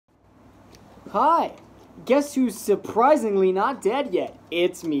Hi! Guess who's surprisingly not dead yet?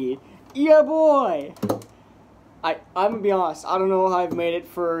 It's me. Yeah, boy! I'm gonna be honest, I don't know how I've made it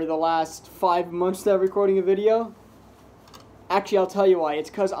for the last 5 months without recording a video. Actually, I'll tell you why. It's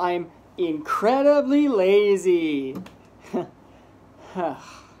because I'm incredibly lazy.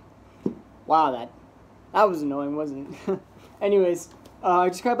 Wow, that was annoying, wasn't it? Anyways, I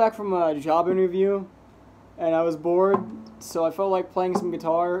just got back from a job interview, and I was bored, so I felt like playing some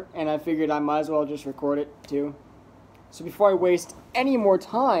guitar, and I figured I might as well just record it, too. So before I waste any more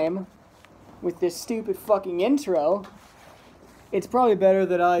time with this stupid fucking intro, it's probably better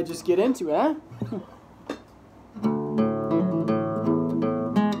that I just get into it, huh?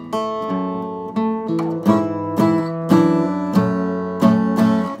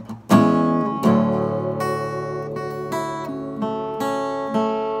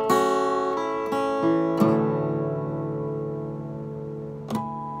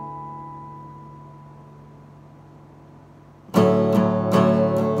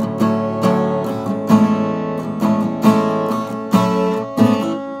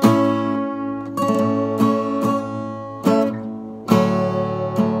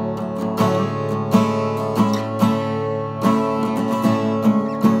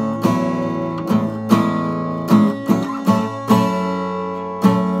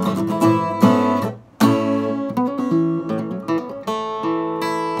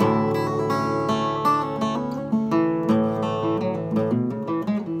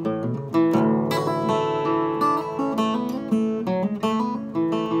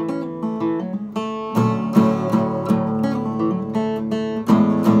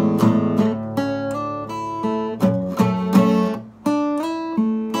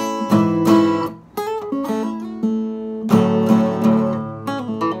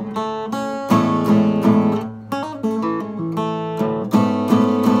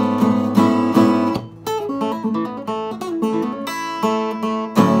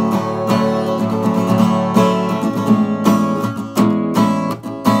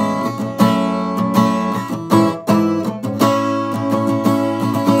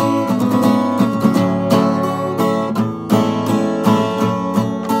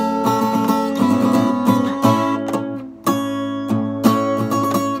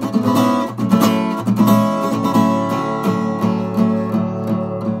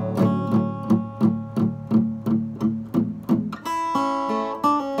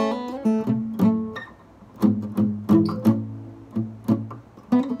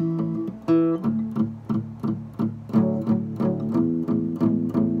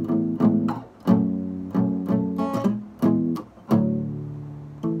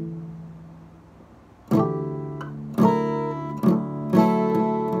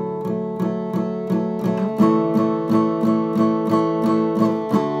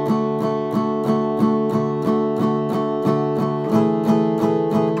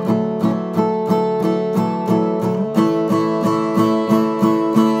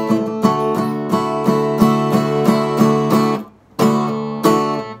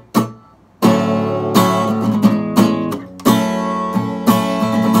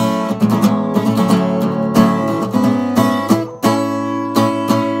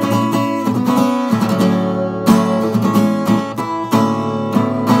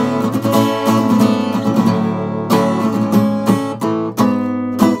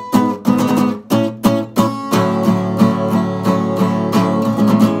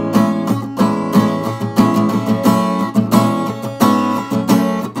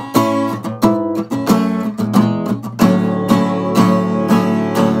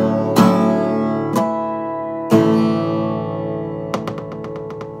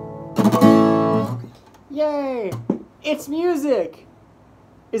 Yay! It's music!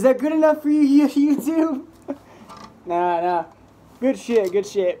 Is that good enough for you, YouTube? Nah. Good shit, good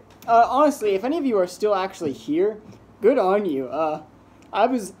shit. Honestly, if any of you are still actually here, good on you. I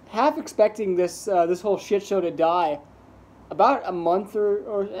was half expecting this whole shit show to die about a month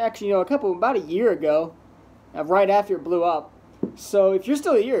or actually, you know, about a year ago, right after it blew up. So if you're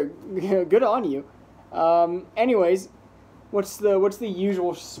still here, good on you. Anyways, what's the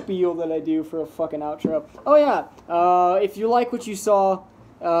usual spiel that I do for a fucking outro? Oh yeah, if you like what you saw,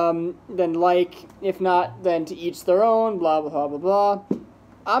 then like. If not, then to each their own. Blah blah blah blah blah.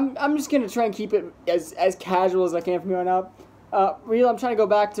 I'm just gonna try and keep it as casual as I can from here on out. Really, I'm trying to go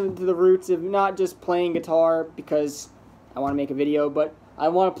back to the roots of not just playing guitar because I want to make a video, but I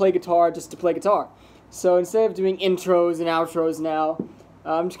want to play guitar just to play guitar. So instead of doing intros and outros now,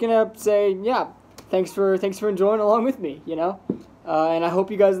 I'm just gonna say, yeah, thanks for enjoying along with me, you know, and I hope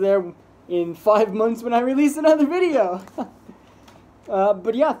you guys are there in 5 months when I release another video.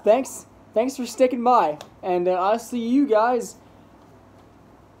 But yeah, thanks. thanks for sticking by. And I'll see you guys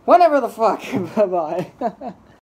whenever the fuck. Bye-bye.